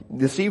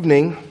This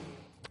evening,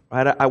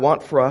 I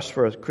want for us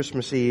for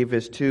Christmas Eve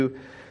is to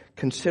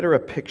consider a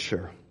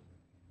picture.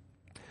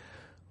 I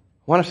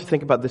want us to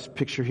think about this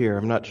picture here.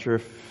 I'm not sure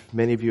if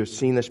many of you have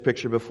seen this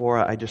picture before.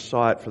 I just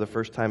saw it for the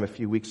first time a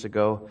few weeks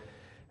ago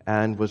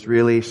and was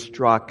really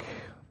struck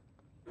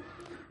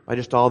by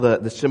just all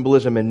the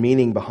symbolism and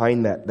meaning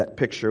behind that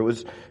picture. It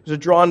was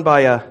drawn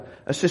by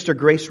a sister,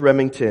 Grace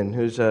Remington,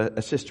 who's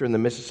a sister in the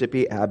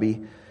Mississippi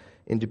Abbey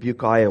in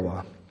Dubuque,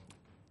 Iowa.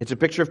 It's a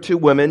picture of two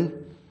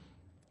women.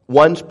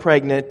 One's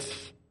pregnant,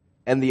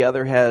 and the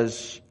other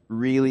has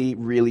really,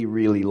 really,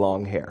 really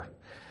long hair.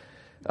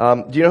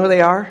 Do you know who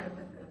they are?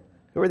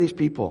 Who are these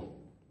people?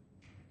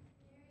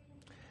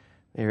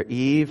 They're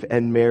Eve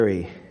and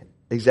Mary.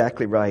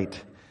 Exactly right.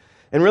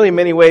 And really, in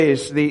many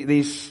ways,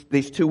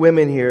 these two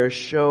women here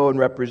show and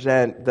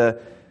represent the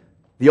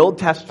Old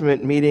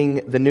Testament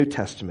meeting the New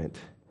Testament.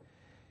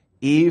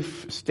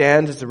 Eve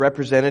stands as a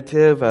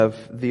representative of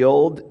the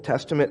Old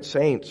Testament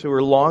saints who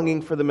are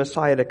longing for the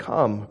Messiah to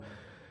come,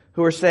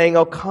 who are saying,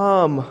 "Oh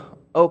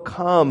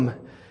come,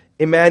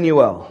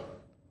 Emmanuel."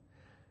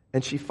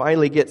 And she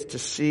finally gets to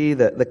see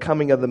the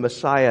coming of the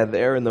Messiah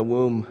there in the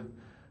womb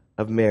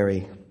of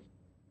Mary.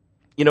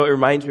 You know, it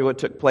reminds me of what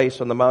took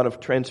place on the Mount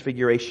of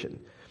Transfiguration.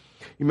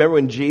 You remember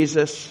when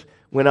Jesus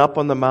went up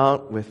on the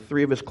mount with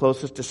three of his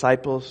closest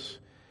disciples,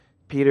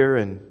 Peter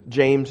and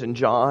James and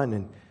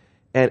John,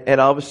 and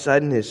all of a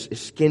sudden his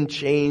skin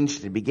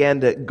changed. It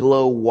began to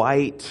glow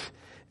white,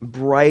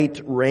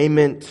 bright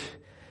raiment.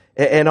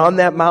 And on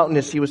that mountain,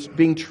 as he was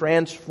being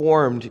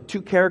transformed,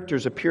 two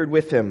characters appeared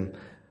with him,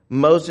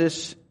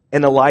 Moses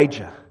and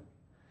Elijah.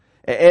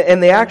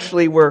 And they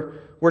actually were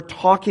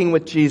talking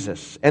with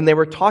Jesus. And they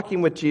were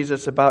talking with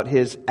Jesus about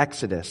his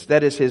exodus.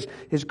 That is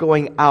his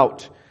going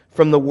out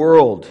from the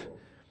world.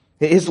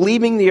 His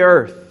leaving the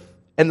earth.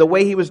 And the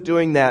way he was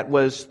doing that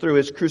was through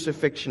his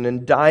crucifixion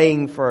and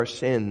dying for our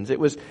sins. It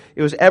was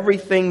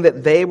everything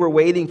that they were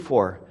waiting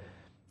for.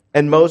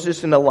 And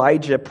Moses and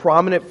Elijah,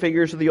 prominent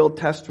figures of the Old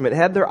Testament,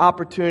 had their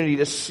opportunity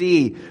to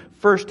see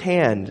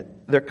firsthand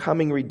their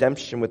coming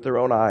redemption with their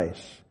own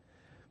eyes.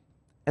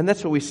 And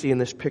that's what we see in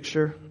this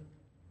picture.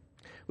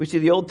 We see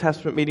the Old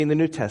Testament meeting the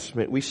New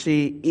Testament. We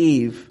see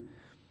Eve,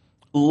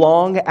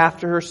 long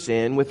after her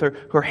sin, with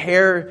her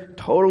hair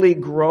totally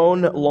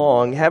grown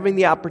long, having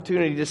the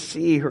opportunity to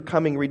see her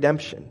coming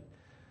redemption.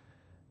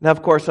 Now,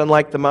 of course,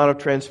 unlike the Mount of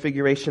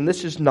Transfiguration,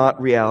 this is not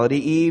reality.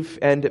 Eve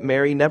and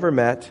Mary never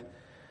met.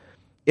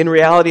 In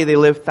reality, they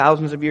lived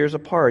thousands of years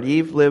apart.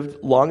 Eve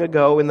lived long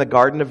ago in the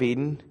Garden of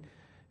Eden,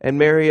 and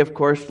Mary, of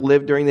course,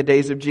 lived during the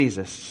days of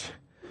Jesus,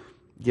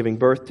 giving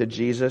birth to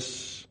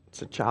Jesus.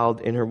 It's a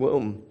child in her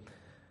womb.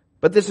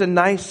 But this is a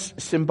nice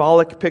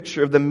symbolic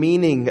picture of the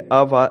meaning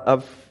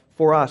of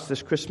for us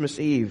this Christmas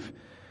Eve.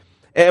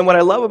 And what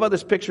I love about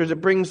this picture is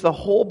it brings the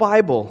whole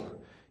Bible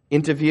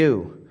into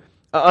view.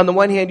 On the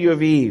one hand, you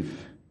have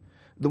Eve,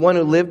 the one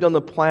who lived on the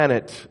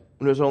planet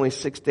when it was only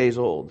 6 days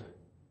old.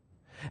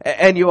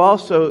 And you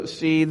also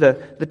see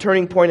the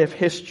turning point of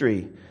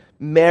history,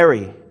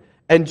 Mary,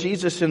 and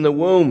Jesus in the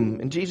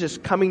womb, and Jesus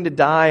coming to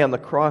die on the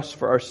cross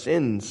for our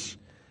sins.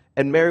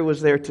 And Mary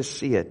was there to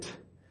see it.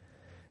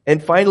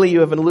 And finally, you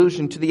have an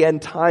allusion to the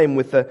end time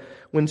with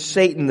when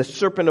Satan, the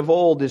serpent of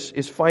old,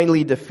 is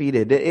finally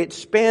defeated. It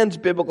spans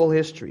biblical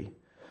history.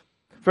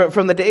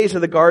 From the days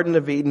of the Garden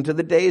of Eden to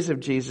the days of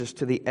Jesus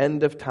to the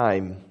end of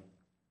time.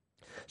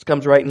 This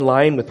comes right in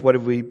line with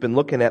what we've been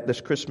looking at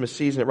this Christmas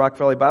season at Rock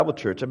Valley Bible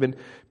Church. I've been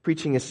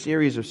preaching a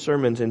series of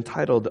sermons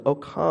entitled, O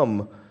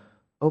come,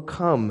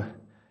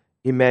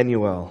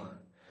 Emmanuel.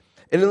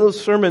 And in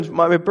those sermons,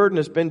 my burden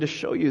has been to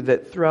show you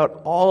that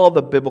throughout all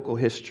the biblical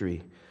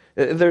history,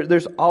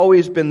 there's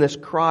always been this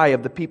cry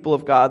of the people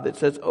of God that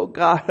says, "Oh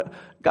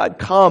God,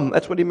 come."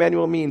 That's what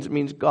Emmanuel means. It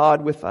means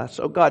God with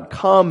us. Oh God,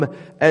 come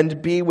and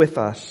be with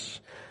us.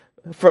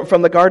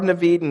 From the Garden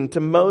of Eden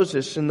to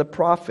Moses and the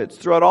prophets,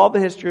 throughout all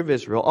the history of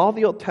Israel, all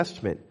the Old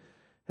Testament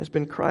has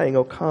been crying,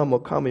 O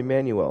come,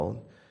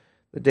 Emmanuel.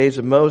 The days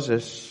of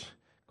Moses,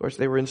 of course,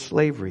 they were in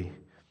slavery.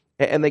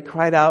 And they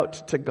cried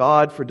out to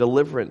God for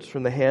deliverance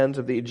from the hands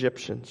of the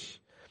Egyptians.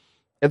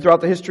 And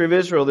throughout the history of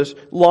Israel, this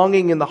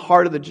longing in the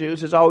heart of the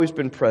Jews has always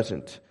been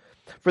present.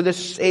 For this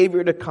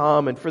Savior to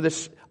come and for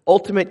this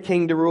ultimate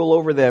King to rule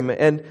over them.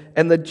 And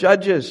the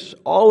judges,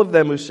 all of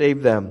them who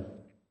saved them.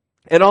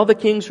 And all the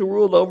kings who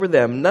ruled over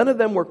them, none of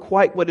them were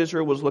quite what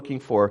Israel was looking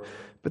for,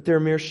 but they're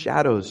mere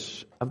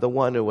shadows of the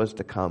one who was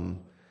to come.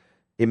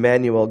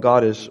 Emmanuel,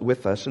 God is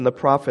with us, and the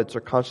prophets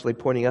are constantly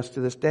pointing us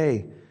to this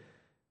day.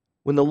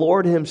 When the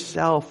Lord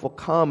himself will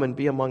come and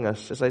be among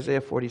us, as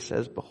Isaiah 40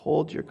 says,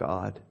 "Behold your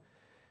God.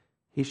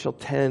 He shall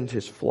tend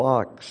his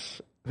flock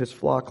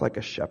like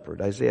a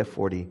shepherd." Isaiah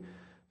 40,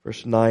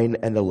 verse 9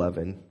 and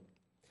 11.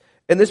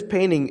 In this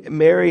painting,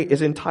 Mary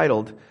is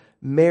entitled,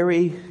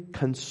 "Mary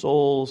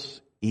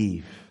Consoles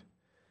Eve."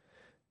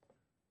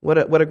 What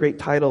a great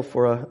title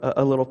for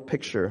a little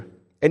picture.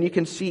 And you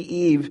can see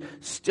Eve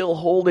still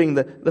holding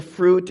the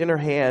fruit in her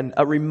hand,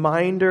 a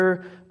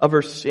reminder of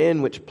her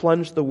sin which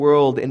plunged the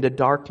world into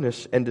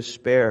darkness and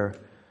despair.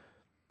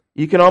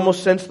 You can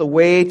almost sense the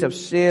weight of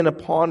sin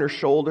upon her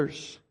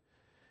shoulders.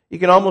 You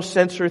can almost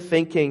sense her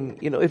thinking,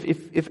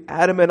 if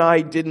Adam and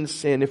I didn't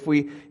sin, if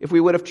we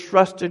would have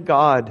trusted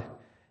God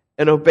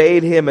and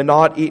obeyed Him and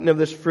not eaten of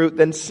this fruit,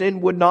 then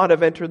sin would not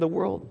have entered the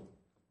world.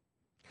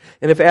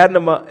 And if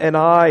Adam and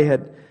I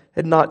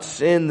had not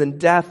sinned, then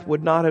death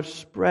would not have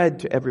spread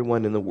to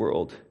everyone in the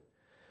world.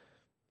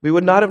 We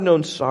would not have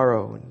known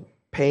sorrow and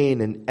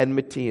pain and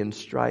enmity and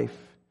strife.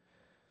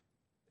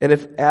 And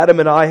if Adam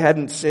and I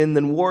hadn't sinned,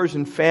 then wars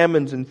and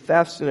famines and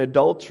thefts and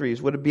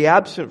adulteries would be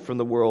absent from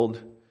the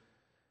world.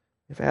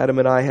 If Adam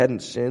and I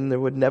hadn't sinned, there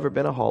would never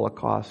been a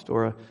Holocaust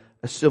or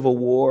a civil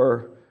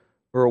war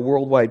or a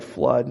worldwide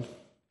flood.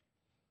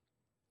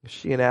 If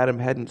she and Adam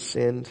hadn't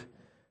sinned,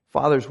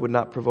 fathers would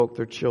not provoke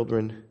their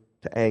children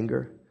to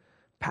anger.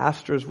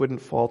 Pastors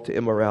wouldn't fall to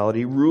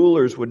immorality.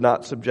 Rulers would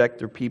not subject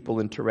their people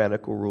in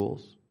tyrannical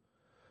rules.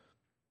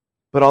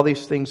 But all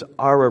these things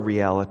are a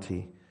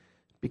reality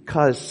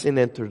because sin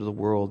entered the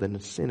world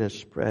and sin has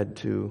spread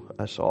to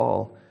us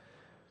all.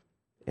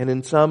 And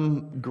in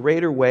some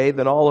greater way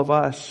than all of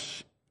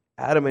us,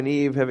 Adam and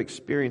Eve have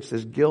experienced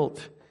this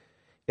guilt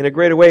in a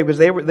greater way because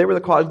they were the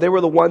cause. They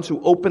were the ones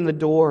who opened the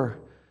door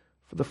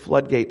for the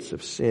floodgates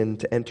of sin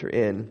to enter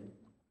in.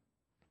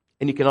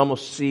 And you can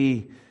almost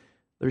see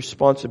the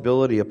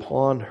responsibility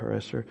upon her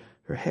as her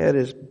head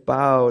is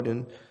bowed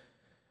in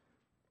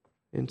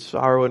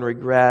sorrow and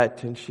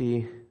regret, and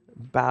she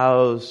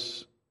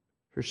bows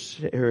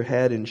her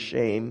head in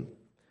shame.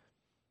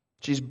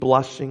 She's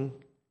blushing,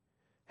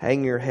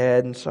 hanging her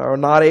head in sorrow,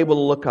 not able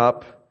to look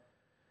up,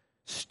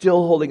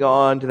 still holding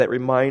on to that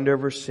reminder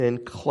of her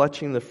sin,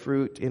 clutching the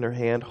fruit in her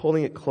hand,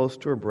 holding it close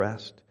to her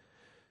breast.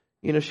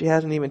 She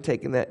hasn't even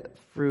taken that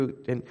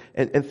fruit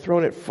and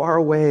thrown it far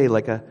away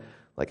like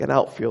an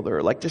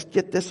outfielder, like, just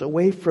get this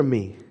away from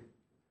me.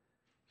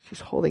 She's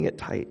holding it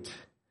tight.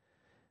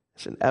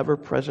 It's an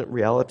ever-present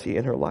reality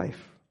in her life.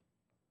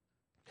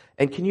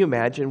 And can you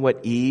imagine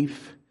what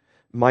Eve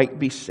might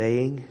be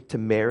saying to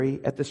Mary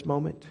at this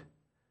moment?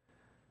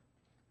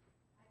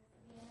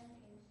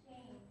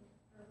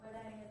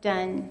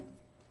 Done.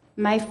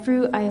 My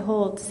fruit I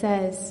hold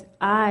says,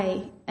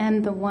 I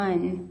am the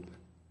one.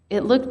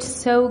 It looked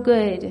so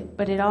good,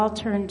 but it all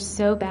turned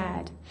so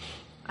bad.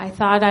 I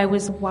thought I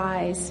was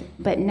wise,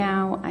 but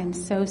now I'm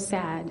so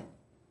sad.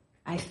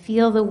 I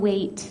feel the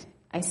weight.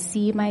 I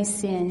see my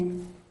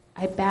sin.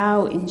 I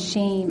bow in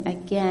shame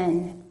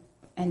again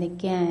and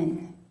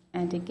again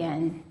and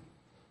again.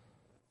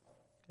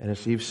 And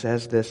as Eve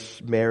says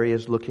this, Mary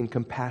is looking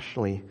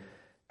compassionately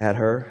at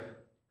her.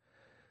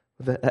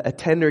 With a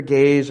tender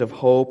gaze of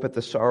hope at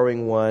the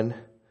sorrowing one,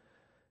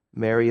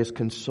 Mary is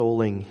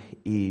consoling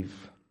Eve.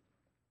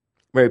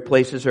 Mary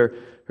places her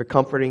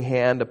comforting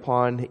hand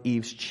upon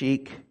Eve's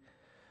cheek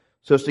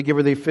so as to give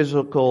her the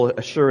physical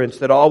assurance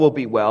that all will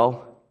be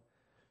well.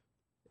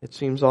 It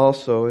seems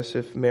also as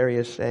if Mary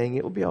is saying,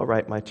 it will be all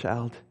right, my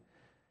child.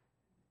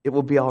 It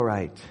will be all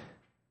right.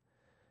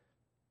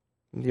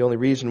 And the only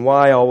reason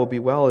why all will be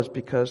well is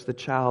because the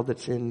child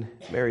that's in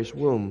Mary's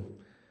womb.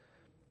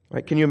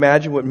 Right? Can you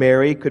imagine what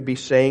Mary could be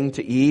saying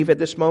to Eve at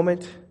this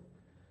moment?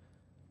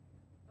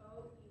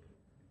 Oh,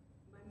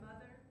 Eve, my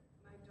mother,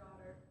 my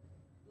daughter,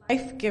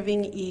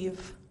 life-giving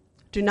Eve,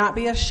 do not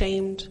be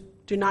ashamed,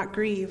 do not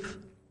grieve.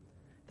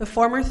 The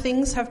former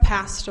things have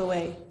passed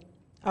away.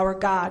 Our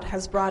God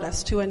has brought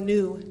us to a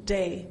new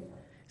day.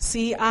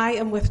 See, I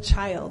am with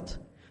child,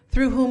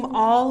 through whom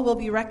all will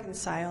be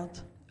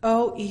reconciled.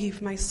 O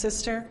Eve, my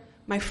sister,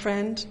 my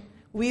friend,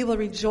 we will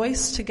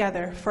rejoice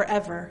together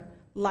forever,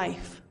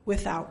 life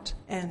without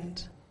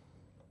end.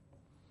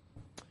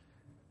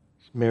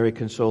 Mary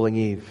consoling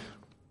Eve.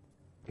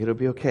 It'll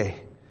be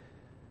okay.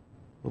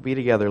 We'll be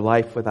together,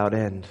 life without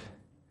end.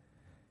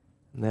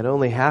 And that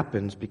only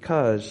happens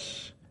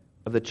because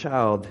of the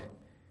child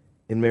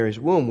in Mary's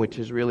womb, which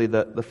is really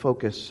the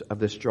focus of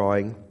this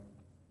drawing.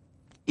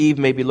 Eve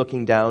may be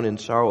looking down in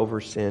sorrow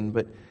over sin,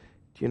 but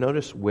do you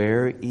notice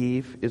where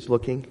Eve is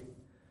looking?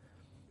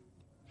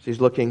 She's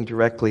looking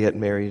directly at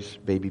Mary's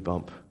baby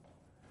bump.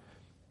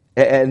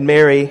 And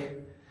Mary,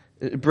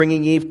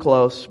 bringing Eve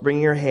close,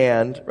 bringing her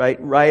hand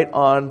right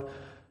on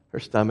her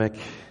stomach,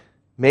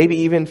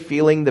 maybe even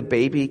feeling the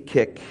baby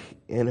kick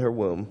in her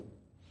womb.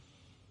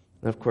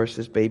 And of course,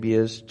 this baby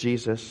is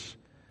Jesus,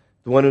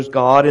 the one who's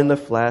God in the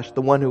flesh,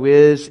 the one who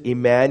is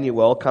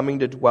Emmanuel, coming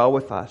to dwell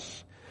with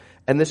us.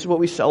 And this is what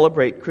we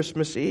celebrate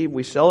Christmas Eve.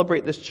 We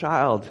celebrate this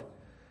child.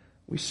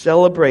 We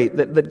celebrate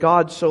that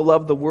God so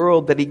loved the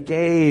world that He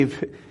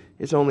gave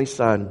His only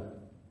Son,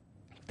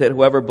 that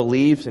whoever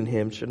believes in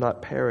Him should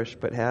not perish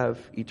but have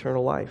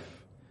eternal life.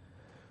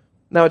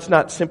 Now, it's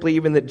not simply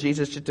even that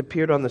Jesus just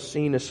appeared on the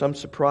scene as some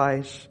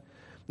surprise.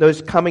 No,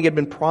 His coming had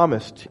been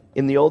promised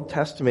in the Old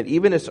Testament,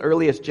 even as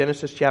early as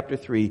Genesis chapter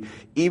 3,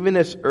 even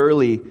as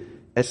early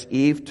as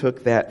Eve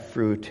took that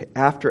fruit.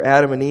 After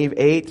Adam and Eve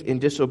ate in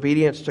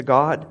disobedience to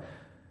God,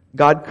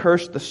 God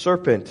cursed the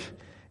serpent,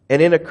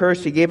 and in a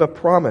curse He gave a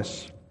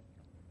promise.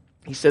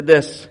 He said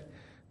this,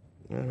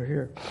 over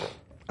here,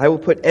 I will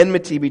put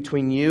enmity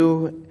between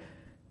you,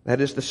 that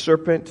is the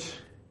serpent,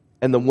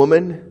 and the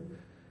woman.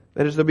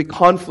 That is, there'll be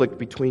conflict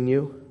between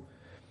you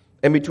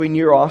and between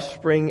your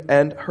offspring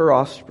and her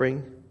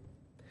offspring.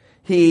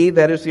 He,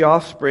 that is the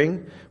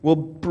offspring, will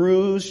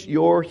bruise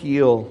your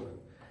heel,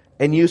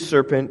 and you,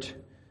 serpent,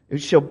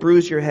 shall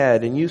bruise your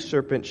head, and you,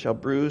 serpent, shall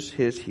bruise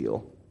his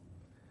heel.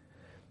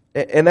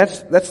 And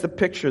that's the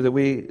picture that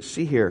we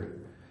see here.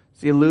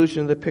 It's the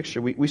illusion of the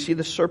picture. We see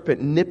the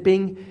serpent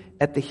nipping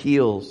at the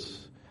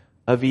heels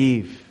of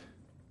Eve,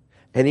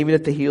 and even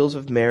at the heels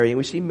of Mary. And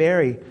we see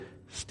Mary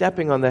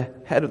stepping on the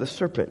head of the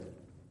serpent.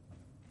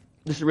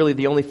 This is really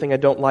the only thing I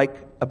don't like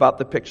about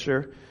the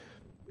picture.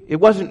 It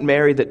wasn't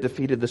Mary that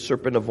defeated the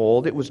serpent of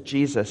old. It was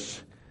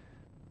Jesus,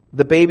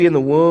 the baby in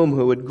the womb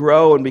who would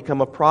grow and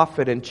become a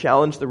prophet and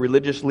challenge the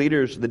religious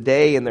leaders of the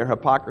day in their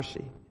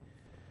hypocrisy.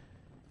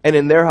 And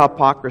in their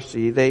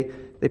hypocrisy, they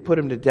put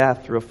him to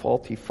death through a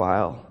faulty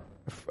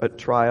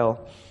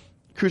trial,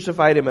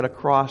 crucified him on a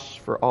cross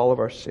for all of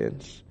our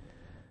sins.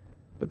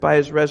 But by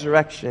his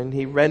resurrection,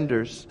 he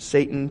renders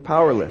Satan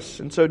powerless.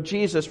 And so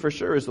Jesus, for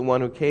sure, is the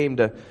one who came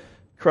to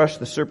crush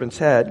the serpent's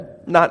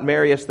head, not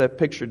Mary as the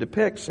picture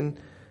depicts. And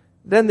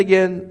then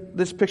again,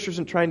 this picture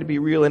isn't trying to be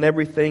real in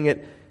everything.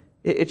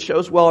 It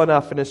shows well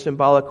enough in a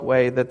symbolic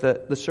way that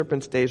the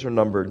serpent's days are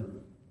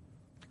numbered.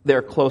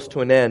 They're close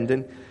to an end.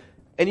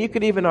 And you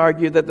could even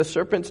argue that the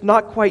serpent's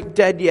not quite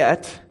dead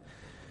yet,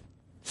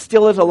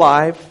 still is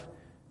alive,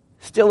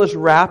 still has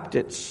wrapped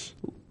its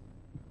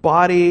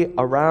body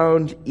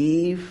around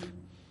Eve.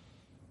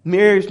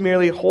 Mary's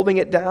merely holding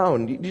it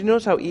down. Do you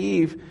notice how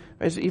Eve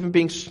is even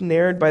being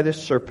snared by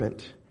this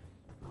serpent?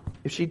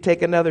 If she'd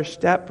take another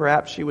step,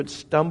 perhaps she would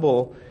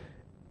stumble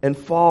and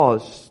fall.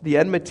 It's the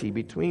enmity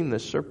between the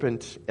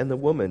serpent and the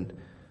woman.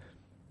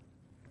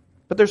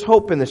 But there's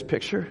hope in this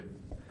picture.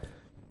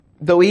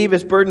 Though Eve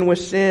is burdened with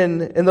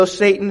sin, and though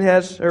Satan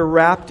has her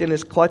wrapped in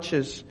his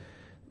clutches,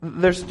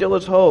 there still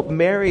is hope.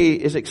 Mary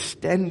is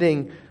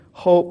extending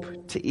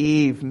hope to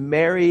Eve.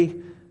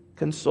 Mary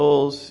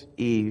consoles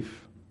Eve.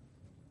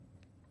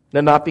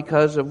 Now, not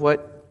because of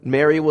what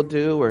Mary will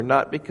do, or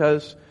not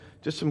because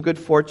just some good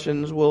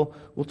fortunes will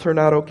turn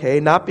out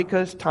okay, not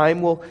because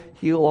time will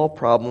heal all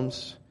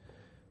problems,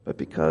 but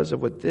because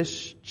of what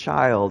this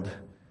child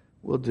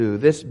will do.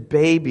 This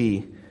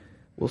baby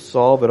will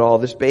solve it all.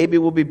 This baby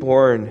will be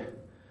born.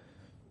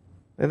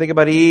 I think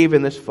about Eve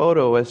in this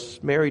photo as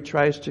Mary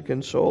tries to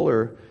console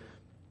her.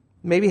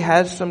 Maybe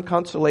has some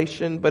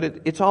consolation,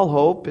 but it's all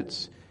hope.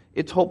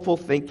 It's hopeful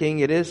thinking.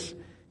 It is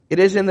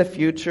in the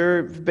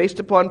future based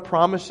upon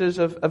promises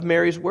of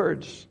Mary's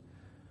words.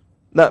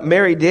 Now,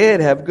 Mary did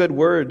have good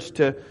words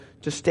to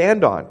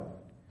stand on.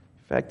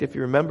 In fact, if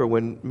you remember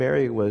when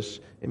Mary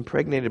was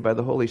impregnated by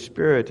the Holy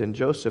Spirit and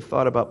Joseph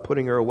thought about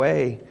putting her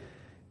away,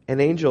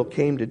 an angel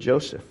came to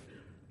Joseph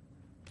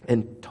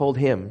and told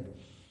him,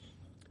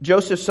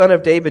 "Joseph, son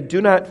of David,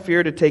 do not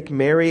fear to take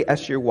Mary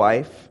as your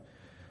wife,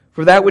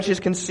 for that which is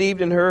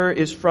conceived in her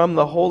is from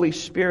the Holy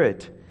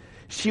Spirit.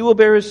 She will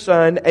bear a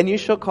son, and you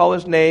shall call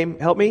his name,"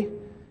 help me,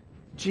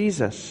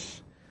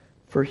 "Jesus,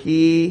 for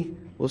he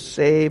will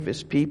save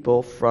his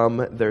people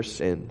from their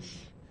sins."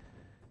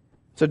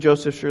 So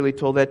Joseph surely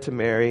told that to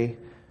Mary,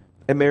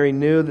 and Mary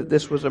knew that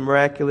this was a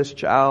miraculous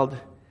child,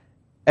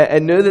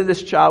 and knew that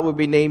this child would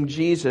be named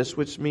Jesus,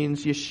 which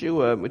means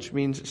Yeshua, which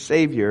means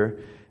Savior,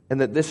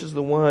 and that this is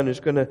the one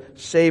who's going to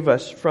save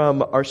us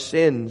from our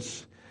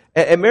sins.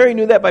 And Mary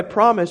knew that by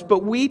promise,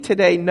 but we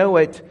today know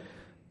it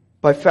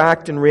by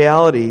fact and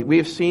reality. We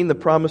have seen the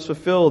promise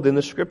fulfilled in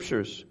the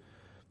Scriptures.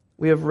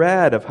 We have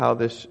read of how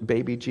this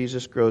baby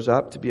Jesus grows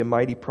up to be a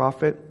mighty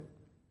prophet.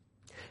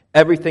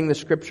 Everything the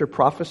Scripture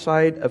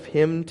prophesied of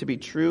him to be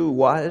true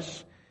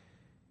was.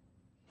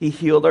 He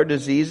healed our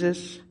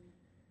diseases.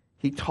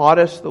 He taught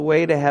us the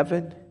way to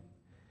heaven.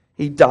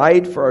 He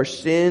died for our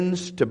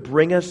sins to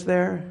bring us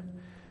there.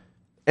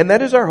 And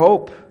that is our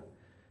hope.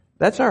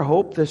 That's our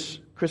hope this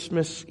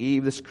Christmas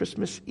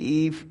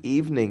Eve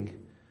evening.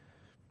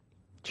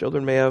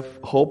 Children may have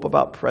hope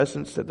about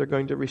presents that they're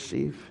going to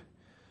receive.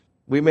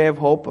 We may have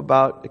hope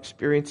about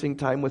experiencing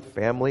time with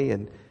family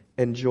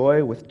and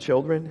joy with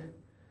children.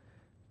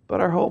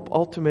 But our hope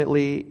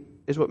ultimately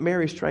is what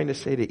Mary's trying to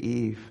say to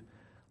Eve.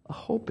 A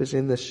hope is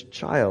in this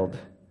child.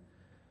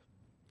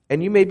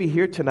 And you may be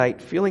here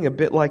tonight feeling a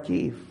bit like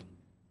Eve.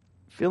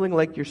 Feeling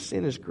like your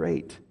sin is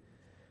great.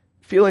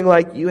 Feeling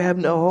like you have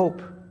no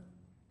hope.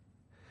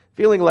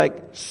 Feeling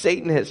like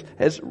Satan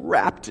has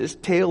wrapped his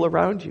tail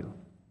around you.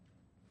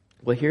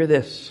 Well, hear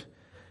this.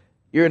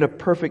 You're in a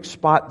perfect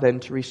spot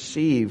then to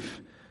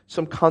receive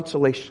some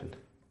consolation.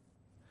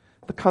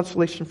 The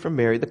consolation from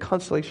Mary, the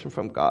consolation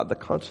from God, the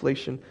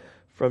consolation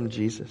from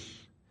Jesus.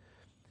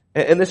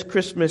 And this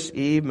Christmas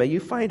Eve, may you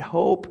find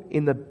hope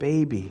in the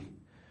baby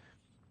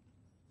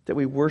that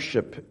we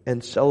worship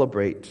and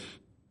celebrate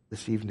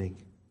this evening.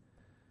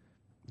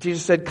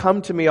 Jesus said,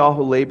 "Come to me, all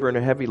who labor and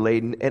are heavy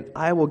laden, and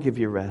I will give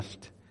you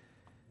rest.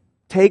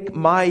 Take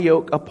my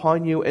yoke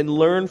upon you and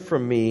learn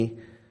from me,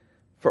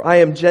 for I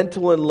am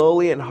gentle and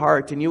lowly in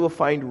heart, and you will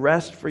find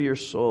rest for your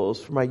souls.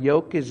 For my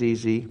yoke is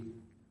easy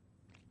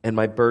and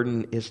my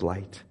burden is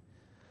light."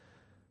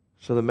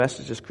 So the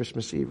message this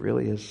Christmas Eve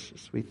really is,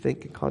 as we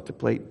think and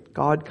contemplate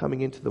God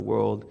coming into the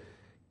world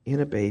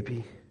in a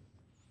baby,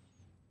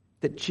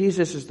 that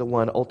Jesus is the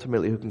one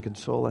ultimately who can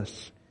console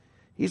us.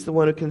 He's the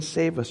one who can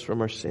save us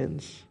from our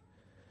sins.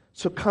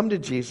 So come to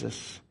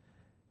Jesus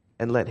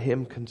and let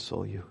Him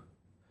console you.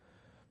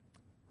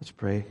 Let's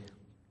pray.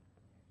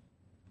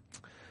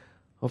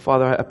 Oh,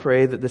 Father, I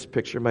pray that this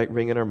picture might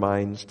ring in our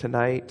minds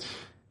tonight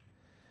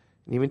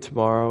and even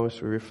tomorrow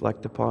as we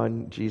reflect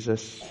upon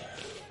Jesus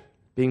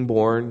being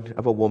born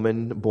of a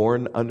woman,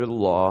 born under the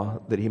law,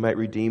 that He might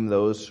redeem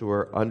those who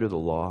are under the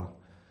law,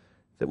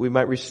 that we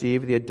might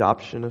receive the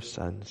adoption of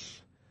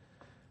sons.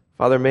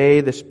 Father,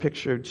 may this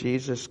picture of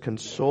Jesus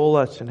console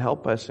us and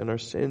help us in our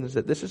sins,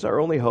 that this is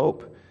our only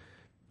hope.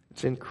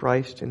 It's in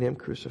Christ and Him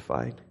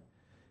crucified.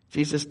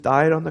 Jesus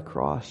died on the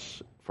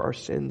cross for our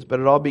sins, but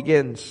it all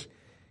begins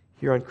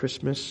here on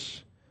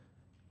Christmas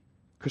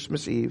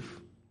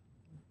Eve,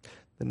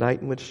 the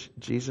night in which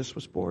Jesus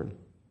was born.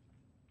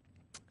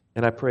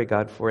 And I pray,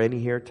 God, for any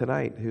here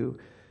tonight who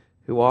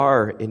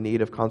are in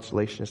need of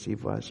consolation as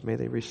Eve was, may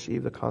they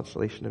receive the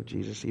consolation of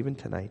Jesus even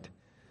tonight.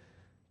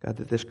 God,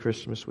 that this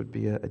Christmas would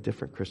be a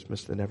different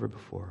Christmas than ever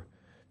before.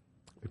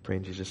 We pray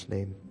in Jesus'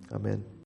 name. Amen.